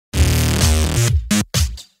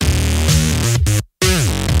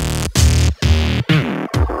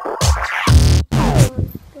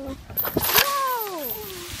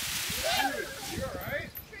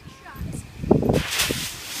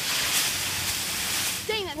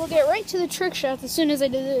we'll get right to the trick shots as soon as I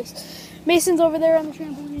do this. Mason's over there on the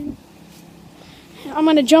trampoline. I'm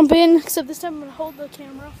gonna jump in, except this time I'm gonna hold the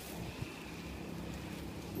camera.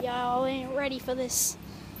 Y'all ain't ready for this.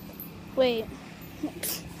 Wait.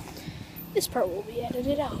 This part will be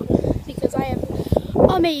edited out because I have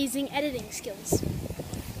amazing editing skills.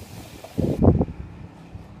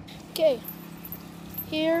 Okay.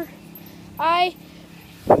 Here I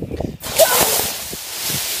go.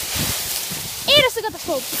 And I still got the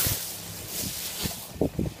smoke.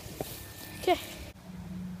 Okay.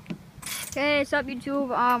 Hey, what's up, YouTube?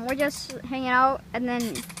 We're just hanging out, and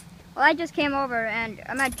then, well, I just came over, and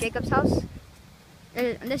I'm at Jacob's house.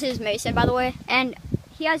 This is Mason, by the way, and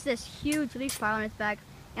he has this huge leaf pile on his back,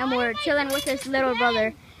 and we're chilling with his little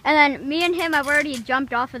brother. And then me and him have already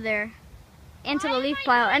jumped off of there into the leaf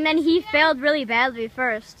pile, and then he failed really badly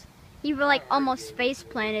first. He like almost face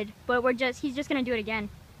planted, but he's just gonna do it again.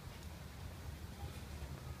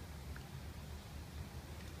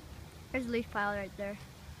 There's a leaf pile right there.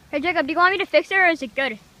 Hey Jacob, do you want me to fix it or is it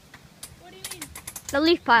good? What do you mean? The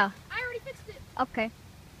leaf pile. I already fixed it. Okay.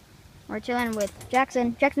 We're chilling with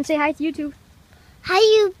Jackson. Jackson, say hi to YouTube. Hi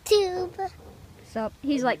YouTube. So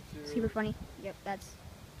he's like super funny. Yep, that's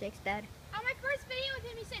Jake's dad. On my first video with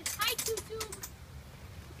him, he said, "Hi YouTube."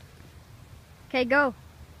 Okay, go.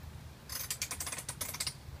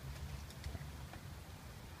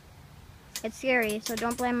 It's scary, so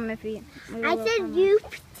don't blame him if we I said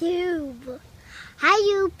YouTube. Hi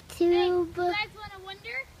YouTube. Hey, you guys want to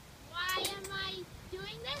wonder why am I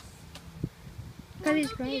doing this? Because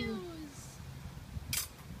he's crazy. Views.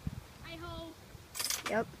 I hope.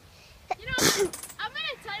 Yep. You know, I'm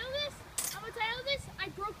gonna title this. I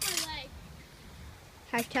broke my leg.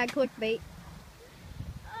 Hashtag clickbait.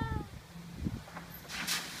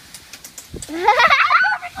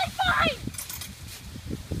 Perfectly fine.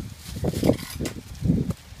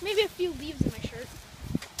 Maybe a few leaves in my shirt.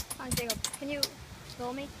 Come on, Jacob. Can you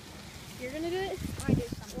roll me? You're gonna do it? I do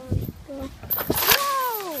something. Go.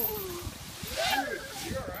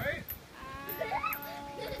 You alright?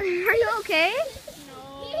 Are you okay? No.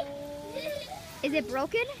 Is it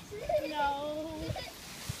broken? No.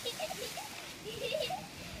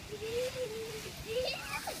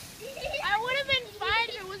 I would have been fine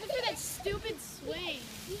if it wasn't for that stupid swing.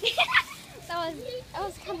 That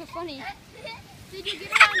was kind of funny. Did you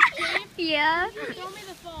get it on tape? Yeah. Throw me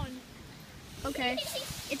the phone. Okay.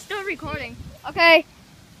 It's still recording. Okay.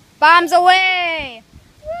 Bombs away!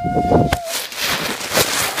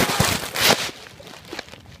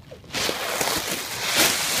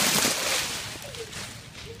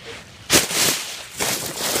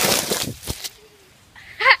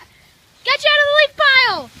 Get you out of the leaf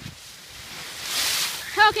pile!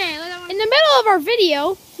 Okay, in the middle of our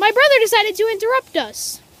video, my brother decided to interrupt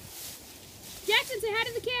us. Jackson, say hi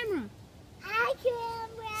to the camera. Hi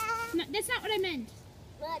camera. No, that's not what I meant.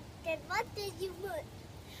 What did you put?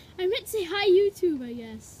 I meant say hi YouTube, I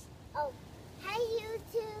guess. Oh, hi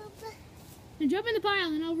YouTube. Now jump in the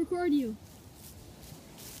pile and I'll record you.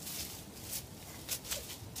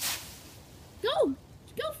 Go!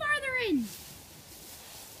 Go farther in!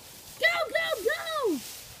 Go, go, go!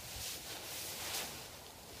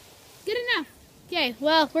 Good enough. Okay,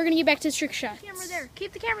 well, we're gonna get back to the trick shot. Camera there.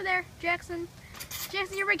 Keep the camera there, Jackson.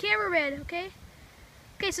 Jackson, you're my cameraman, okay?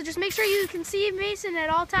 Okay, so just make sure you can see Mason at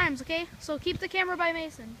all times, okay? So keep the camera by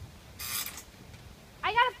Mason.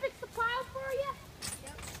 I gotta fix the pile for you.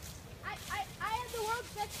 Yep. I have the world's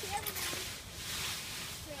best cameraman.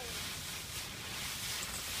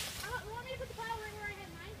 You want me to put the pile right where I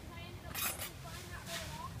had mine? Because I ended up doing fine, not hurt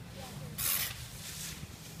at all. Yeah,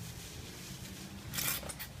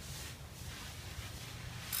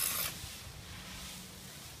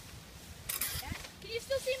 Can you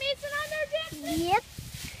still see Mason on there, Jackson? Yep.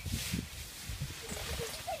 Did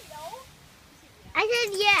you say no? I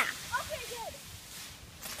said yeah. Okay, good.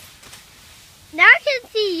 Now I can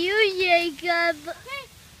see you, Jacob. Okay,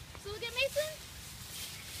 so look at Mason.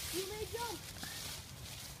 You may jump.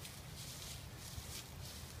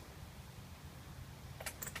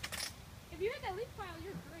 If you hit that leaf pile,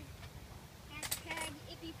 you're great. Hashtag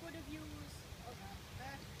ippy for the views.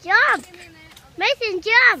 Jump. Give me a minute. Mason,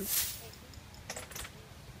 jump.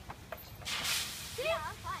 See?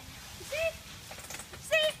 I'm fine. See?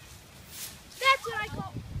 See? That's what I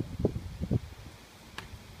call.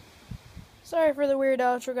 Sorry for the weird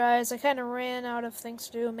outro, guys. I kind of ran out of things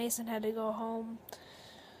to do. Mason had to go home.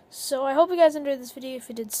 So I hope you guys enjoyed this video. If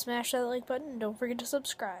you did, smash that like button. Don't forget to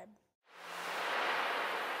subscribe.